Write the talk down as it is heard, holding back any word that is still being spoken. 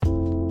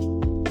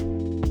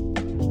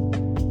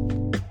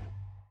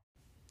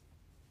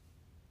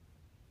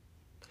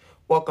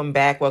Welcome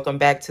back. Welcome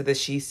back to the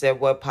She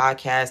Said What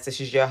podcast. This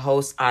is your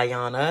host,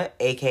 Ayana,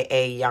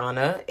 aka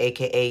Yana,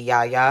 aka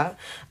Yaya.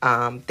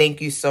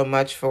 Thank you so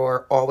much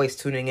for always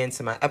tuning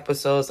into my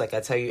episodes. Like I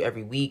tell you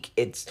every week,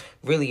 it's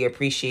really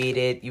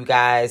appreciated. You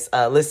guys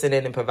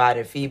listening and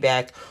providing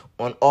feedback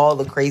on all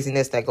the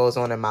craziness that goes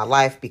on in my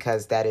life,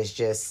 because that is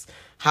just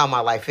how my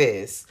life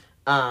is.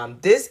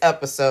 This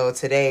episode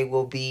today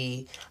will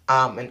be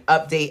an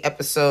update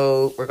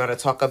episode. We're going to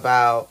talk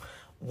about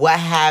what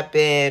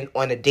happened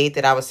on a date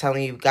that I was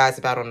telling you guys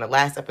about on the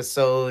last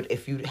episode.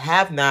 If you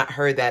have not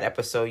heard that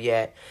episode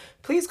yet,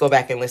 please go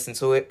back and listen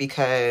to it,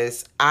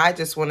 because I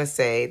just want to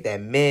say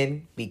that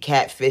men be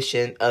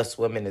catfishing us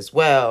women as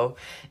well.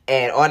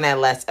 And on that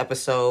last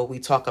episode, we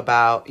talk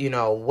about,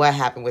 what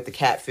happened with the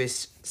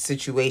catfish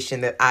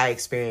situation that I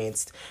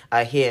experienced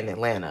here in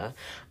Atlanta.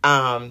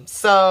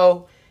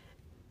 So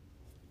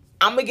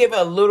I'm going to give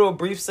a little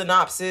brief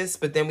synopsis,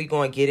 but then we're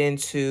going to get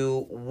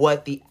into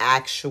what the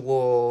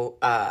actual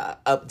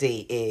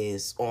update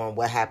is on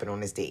what happened on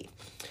this date.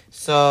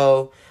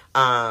 So,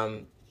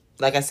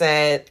 like I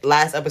said,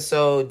 last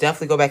episode,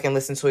 definitely go back and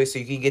listen to it so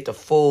you can get the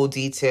full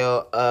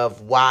detail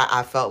of why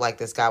I felt like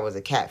this guy was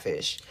a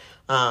catfish.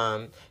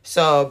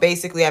 So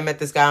basically, I met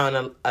this guy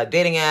on a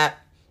dating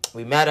app.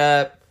 We met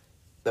up.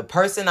 The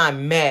person I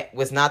met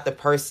was not the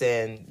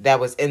person that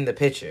was in the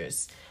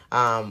pictures.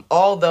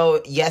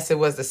 Although, yes, it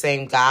was the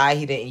same guy.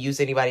 He didn't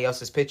use anybody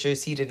else's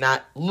pictures. He did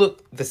not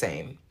look the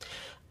same.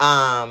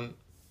 I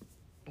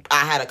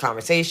had a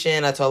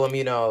conversation. I told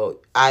him,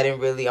 I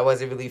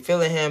wasn't really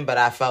feeling him, but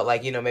I felt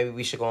like, maybe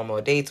we should go on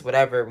more dates,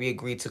 whatever. We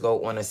agreed to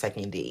go on a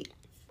second date,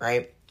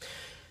 right?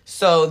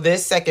 So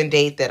this second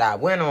date that I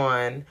went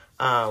on,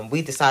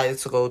 we decided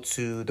to go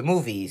to the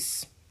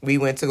movies. We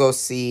went to go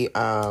see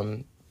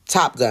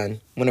Top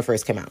Gun when it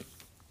first came out.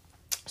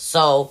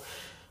 So,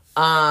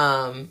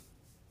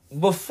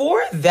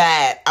 before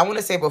that,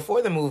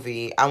 before the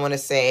movie, I want to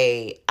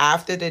say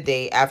after the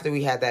date, after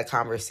we had that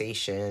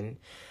conversation,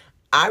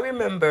 I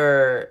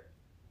remember,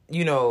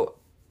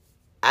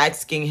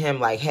 asking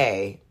him like,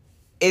 hey,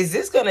 is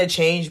this going to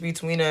change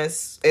between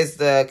us? Is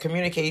the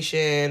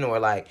communication or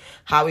like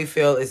how we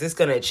feel, is this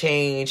going to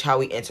change how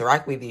we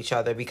interact with each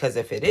other? Because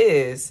if it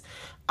is,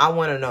 I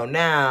want to know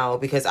now,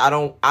 because I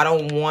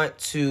don't want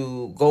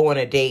to go on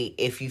a date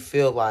if you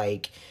feel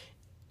like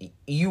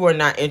you are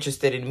not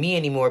interested in me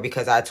anymore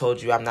because I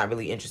told you I'm not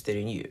really interested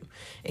in you.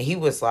 And he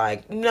was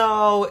like,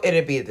 no,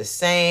 it'll be the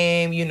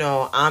same.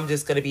 I'm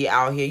just going to be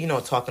out here,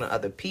 talking to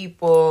other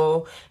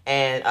people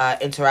and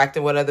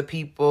interacting with other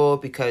people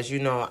because,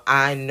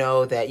 I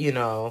know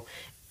that,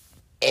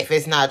 if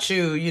it's not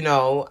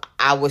you,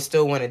 I would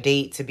still want a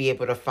date to be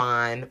able to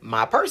find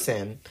my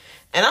person.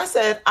 And I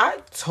said, I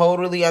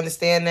totally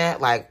understand that.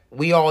 Like,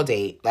 we all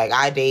date. Like,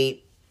 I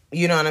date.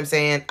 You know what I'm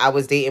saying? I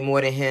was dating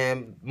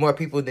more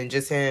people than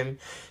just him.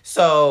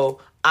 So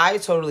I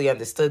totally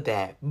understood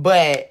that.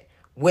 But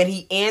when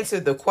he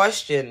answered the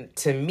question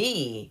to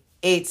me,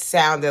 it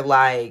sounded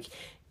like,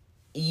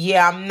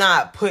 yeah, I'm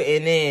not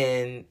putting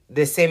in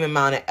the same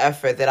amount of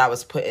effort that I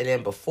was putting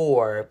in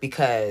before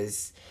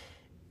because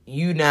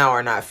you now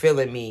are not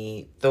feeling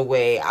me the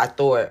way I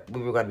thought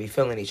we were going to be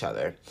feeling each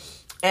other.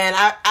 And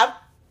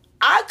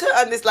I could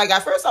understand. Like,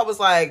 at first I was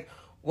like,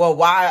 well,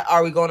 why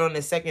are we going on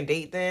the second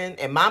date then?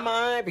 In my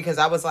mind, because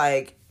I was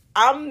like,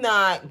 I'm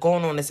not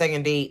going on the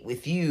second date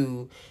with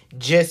you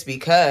just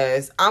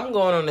because. I'm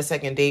going on the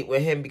second date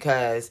with him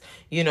because,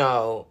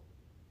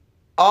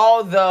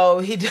 although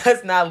he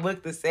does not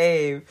look the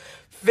same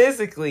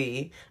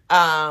physically,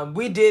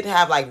 we did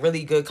have like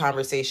really good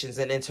conversations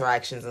and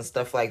interactions and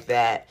stuff like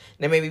that.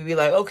 That made me be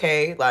like,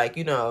 okay, like,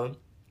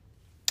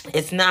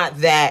 it's not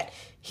that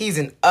he's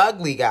an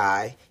ugly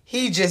guy.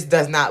 He just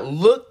does not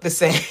look the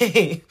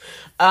same.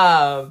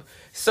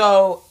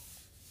 So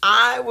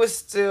I was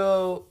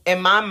still, in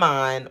my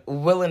mind,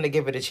 willing to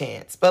give it a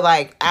chance. But,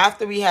 like,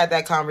 after we had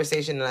that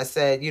conversation and I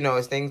said,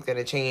 is things going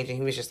to change? And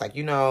he was just like,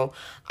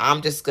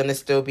 I'm just going to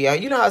still be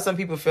out. You know how some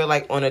people feel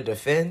like on a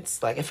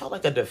defense? Like, it felt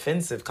like a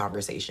defensive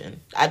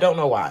conversation. I don't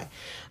know why.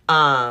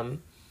 I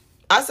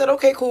said,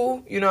 okay,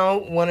 cool.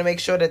 Want to make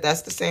sure that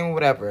that's the same,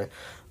 whatever.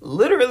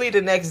 Literally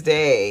the next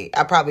day,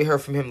 I probably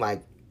heard from him,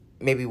 like,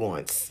 maybe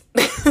once.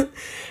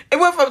 It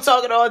went from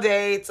talking all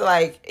day to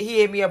like he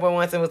hit me up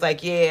once and was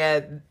like,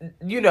 yeah,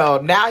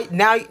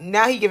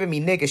 now he giving me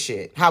nigga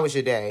shit. How was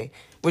your day?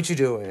 What you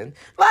doing?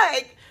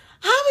 Like,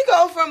 how we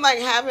go from like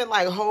having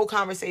like whole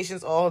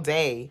conversations all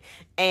day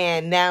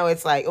and now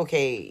it's like,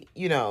 okay,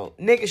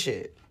 nigga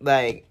shit.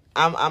 Like,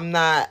 I'm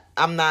not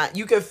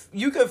you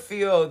could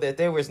feel that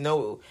there was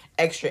no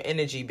extra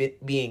energy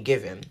being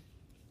given.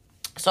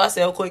 So I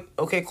said,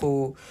 okay,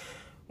 cool.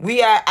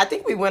 I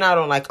think we went out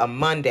on like a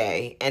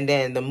Monday and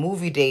then the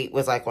movie date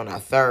was like on a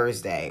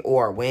Thursday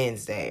or a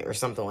Wednesday or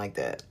something like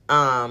that.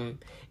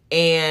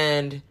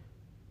 And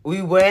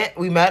we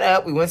met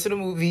up, we went to the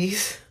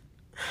movies.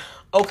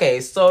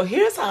 Okay, so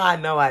here's how I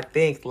know I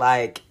think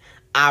like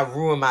I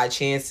ruined my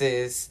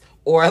chances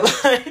or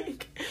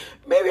like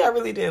maybe I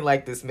really didn't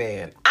like this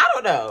man. I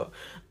don't know.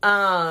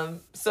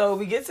 So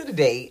we get to the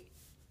date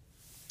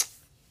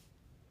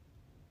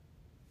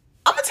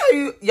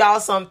tell y'all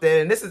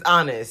something, and this is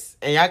honest,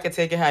 and y'all can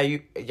take it how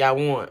y'all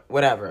want,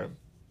 whatever.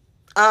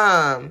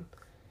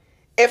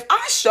 If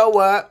I show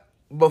up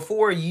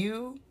before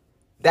you,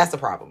 that's a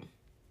problem.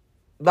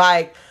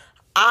 Like,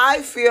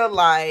 I feel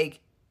like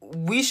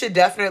we should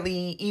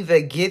definitely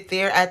either get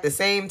there at the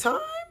same time,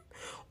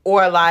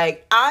 or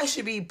like I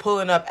should be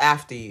pulling up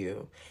after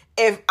you.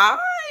 If I,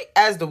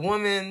 as the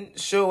woman,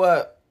 show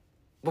up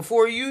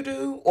before you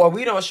do, or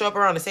we don't show up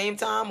around the same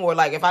time, or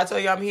like if I tell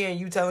you I'm here and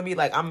you telling me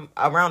like I'm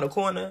around the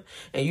corner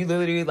and you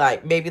literally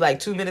like maybe like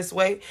 2 minutes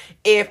away,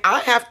 if I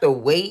have to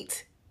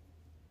wait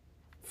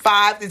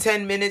 5 to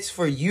 10 minutes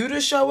for you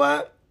to show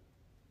up,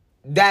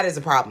 that is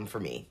a problem for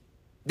me.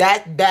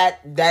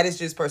 That is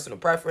just personal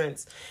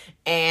preference.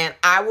 And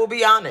I will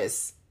be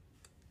honest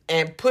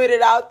and put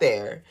it out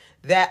there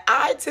that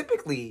I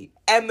typically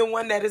am the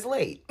one that is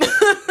late.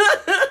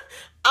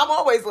 I'm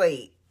always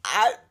late.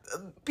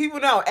 People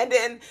know. And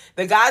then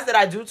the guys that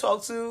I do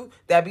talk to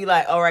that be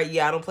like, all right,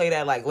 yeah, I don't play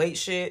that like late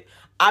shit.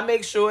 I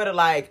make sure to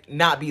like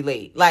not be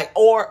late. Like,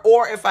 or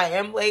if I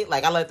am late,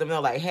 like I let them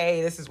know like,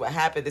 hey, this is what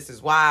happened. This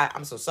is why.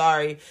 I'm so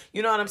sorry.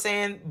 You know what I'm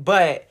saying?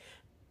 But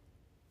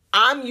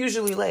I'm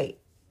usually late.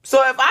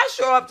 So if I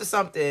show up to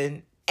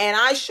something and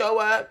I show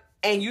up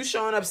and you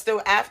showing up still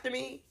after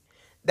me,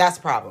 that's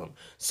a problem.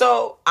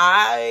 So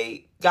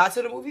I got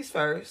to the movies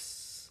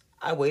first.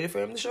 I waited for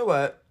him to show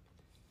up.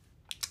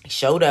 He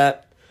showed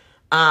up.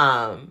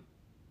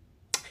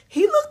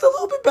 He looked a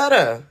little bit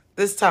better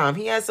this time.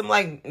 He had some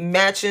like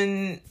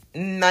matching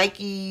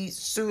Nike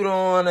suit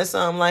on or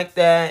something like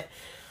that.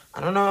 I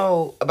don't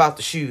know about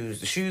the shoes.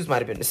 The shoes might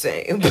have been the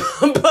same,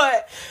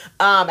 but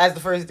as the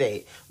first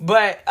date.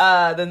 But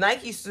the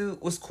Nike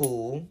suit was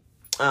cool.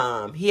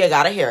 He had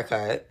got a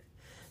haircut,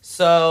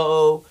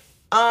 so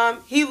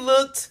he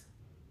looked,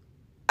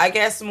 I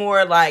guess,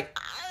 more like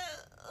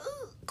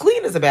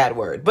clean is a bad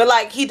word, but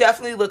like he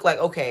definitely looked like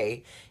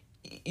okay.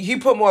 He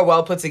put more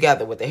well put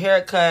together with the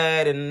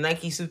haircut and the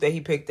Nike suit that he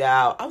picked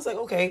out. I was like,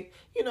 okay,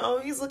 you know,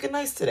 he's looking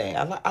nice today.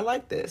 I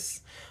like this.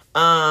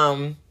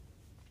 But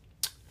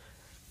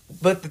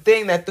the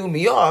thing that threw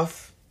me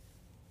off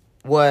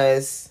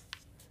was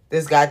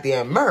this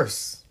goddamn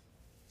Merce.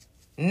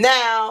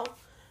 Now,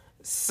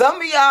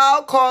 some of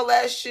y'all call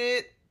that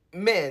shit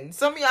men.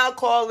 Some of y'all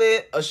call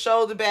it a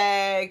shoulder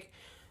bag.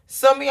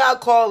 Some of y'all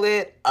call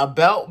it a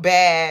belt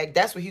bag.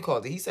 That's what he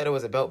called it. He said it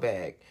was a belt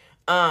bag.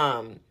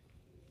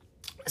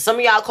 Some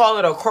of y'all call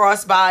it a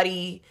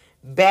crossbody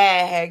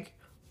bag,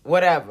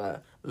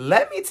 whatever.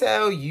 Let me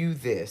tell you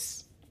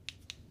this.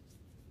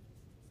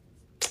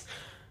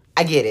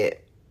 I get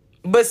it.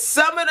 But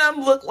some of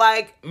them look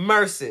like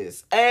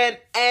Merces. And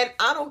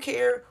I don't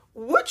care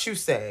what you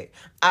say.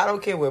 I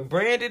don't care what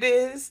brand it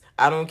is.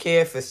 I don't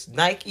care if it's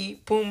Nike,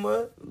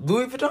 Puma,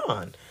 Louis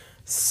Vuitton.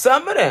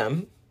 Some of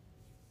them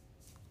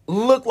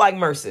look like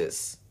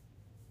Merces.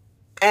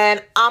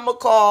 And I'm going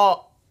to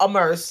call a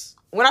Merce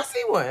when I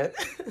see one.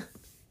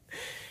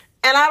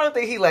 And I don't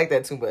think he liked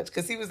that too much.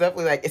 Because he was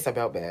definitely like, it's a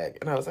belt bag.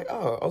 And I was like,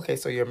 oh, okay,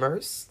 so you're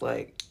Merce?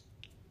 Like,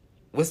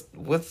 what's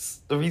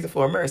the reason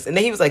for a Merce? And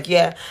then he was like,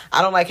 yeah,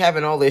 I don't like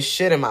having all this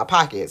shit in my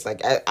pockets.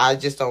 Like, I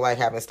just don't like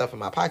having stuff in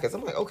my pockets.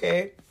 I'm like,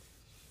 okay,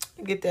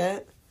 I get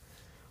that.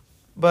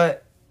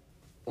 But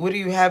what are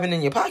you having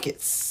in your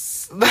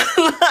pockets? Like,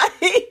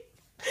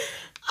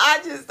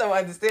 I just don't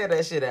understand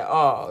that shit at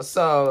all.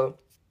 So,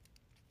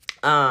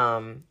 we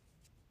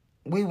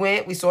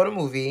saw the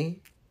movie.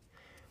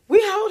 We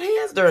held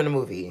hands during the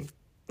movie.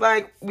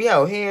 Like, we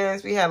held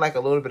hands. We had, like, a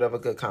little bit of a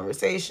good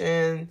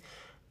conversation.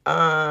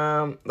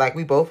 Like,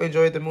 we both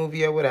enjoyed the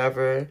movie or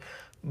whatever.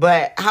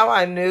 But how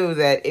I knew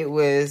that it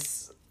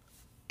is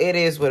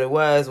what it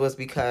was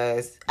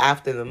because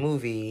after the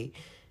movie,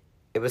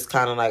 it was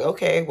kind of like,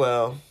 okay,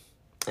 well,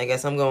 I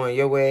guess I'm going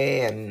your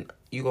way and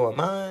you going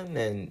mine.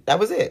 And that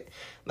was it.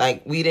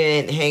 Like, we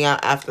didn't hang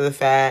out after the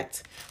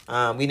fact.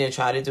 We didn't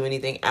try to do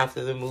anything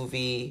after the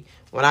movie.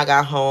 When I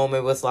got home,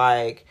 it was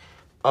like,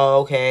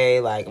 oh,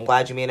 okay, like, I'm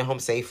glad you made it home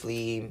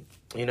safely.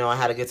 You know, I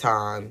had a good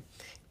time.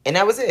 And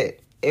that was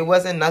it. It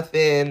wasn't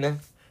nothing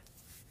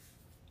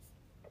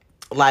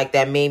like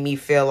that made me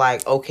feel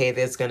like, okay,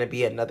 there's going to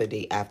be another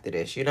date after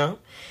this, you know?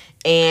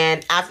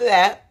 And after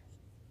that,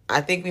 I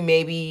think we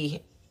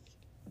maybe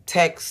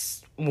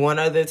text one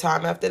other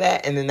time after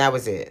that. And then that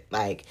was it.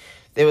 Like,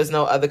 there was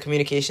no other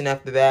communication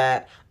after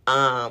that.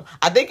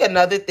 I think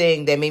another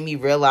thing that made me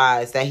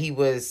realize that he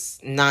was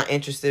not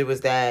interested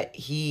was that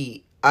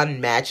he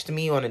unmatched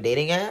me on a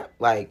dating app.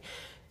 Like,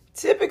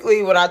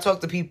 typically when I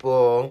talk to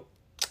people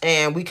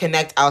and we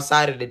connect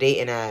outside of the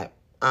dating app,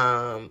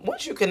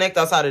 once you connect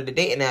outside of the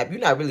dating app, you're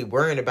not really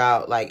worrying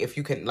about, like, if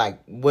you can, like,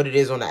 what it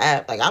is on the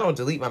app. Like, I don't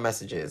delete my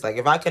messages. Like,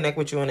 if I connect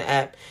with you on the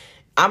app,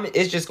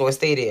 it's just going to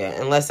stay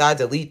there. Unless I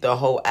delete the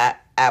whole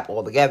app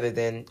altogether,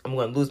 then I'm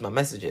going to lose my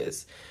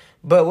messages.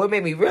 But what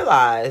made me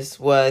realize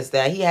was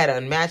that he had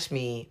unmatched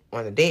me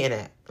on the dating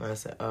app. And I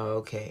said, oh,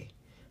 okay.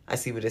 I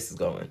see where this is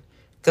going.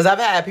 Because I've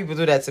had people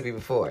do that to me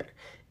before.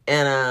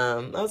 And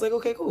I was like,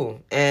 okay,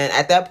 cool. And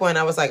at that point,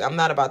 I was like, I'm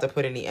not about to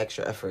put any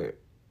extra effort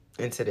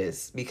into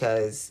this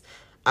because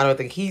I don't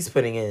think he's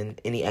putting in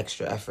any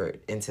extra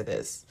effort into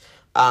this.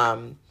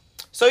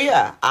 So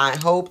yeah, I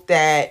hope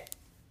that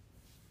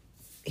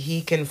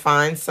he can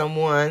find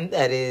someone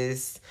that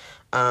is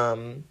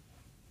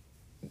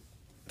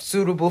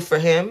suitable for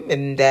him,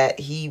 and that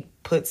he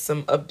puts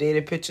some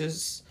updated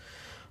pictures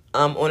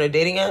on a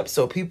dating app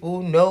so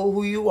people know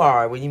who you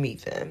are when you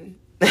meet them.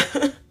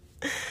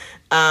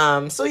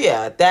 So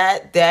yeah,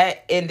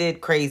 that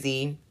ended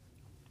crazy.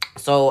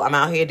 So I'm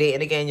out here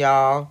dating again,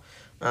 y'all.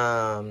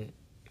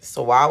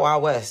 So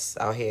Wild West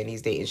out here in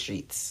these dating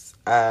streets.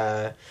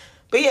 But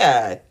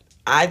yeah,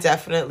 I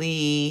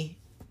definitely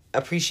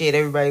appreciate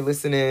everybody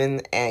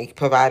listening and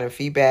providing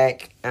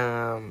feedback.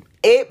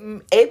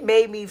 It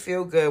made me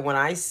feel good when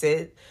I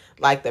sent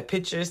like the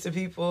pictures to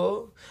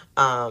people,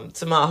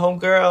 to my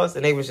homegirls,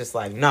 and they was just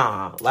like,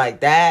 nah,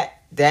 like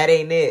that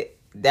ain't it.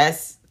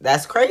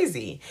 That's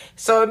crazy.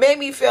 So it made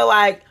me feel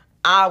like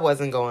I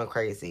wasn't going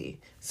crazy.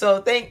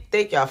 So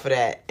thank y'all for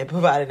that and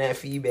providing that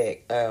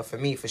feedback for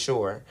me, for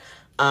sure.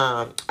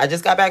 I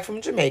just got back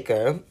from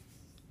Jamaica.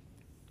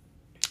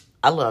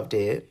 I loved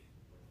it.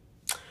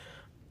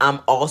 I'm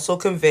also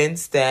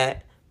convinced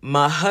that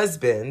my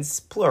husbands,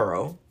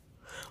 plural,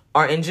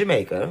 are in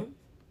Jamaica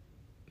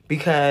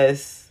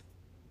because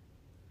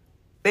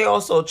they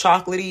also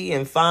chocolatey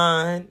and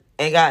fine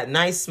and got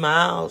nice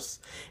smiles,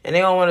 and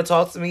they all want to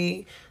talk to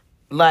me.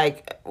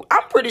 Like,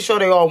 I'm pretty sure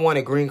they all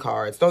wanted green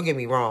cards. Don't get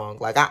me wrong.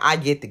 Like, I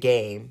get the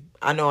game.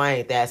 I know I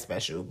ain't that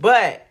special.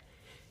 But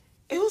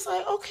it was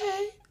like,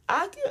 okay,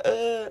 I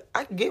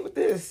can get with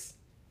this.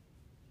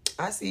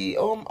 I see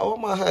all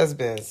my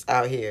husbands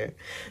out here.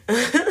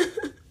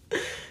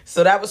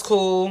 So that was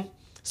cool.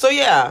 So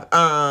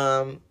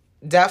yeah,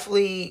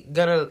 definitely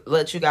gonna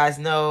let you guys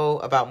know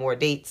about more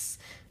dates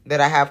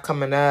that I have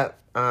coming up.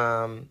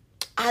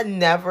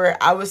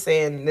 I was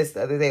saying this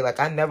the other day, like,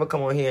 I never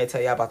come on here and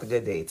tell y'all about the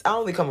good dates. I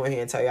only come on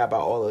here and tell y'all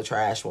about all the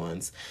trash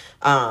ones.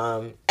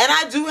 And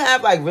I do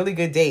have like really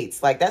good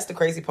dates. Like, that's the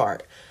crazy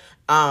part.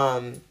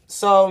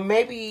 So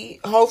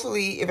maybe,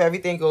 hopefully, if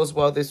everything goes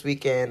well this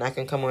weekend, I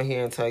can come on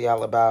here and tell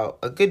y'all about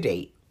a good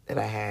date that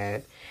I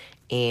had.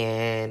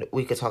 And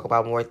we could talk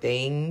about more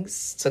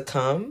things to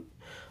come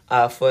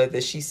for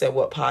the She Said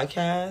What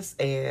podcast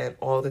and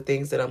all the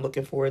things that I'm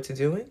looking forward to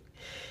doing.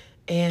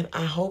 And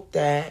I hope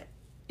that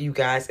you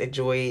guys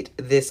enjoyed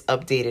this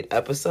updated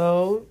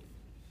episode.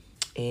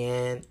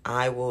 And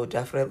I will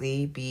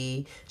definitely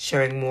be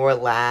sharing more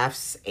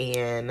laughs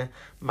and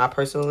my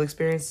personal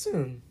experience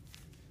soon.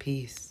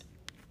 Peace.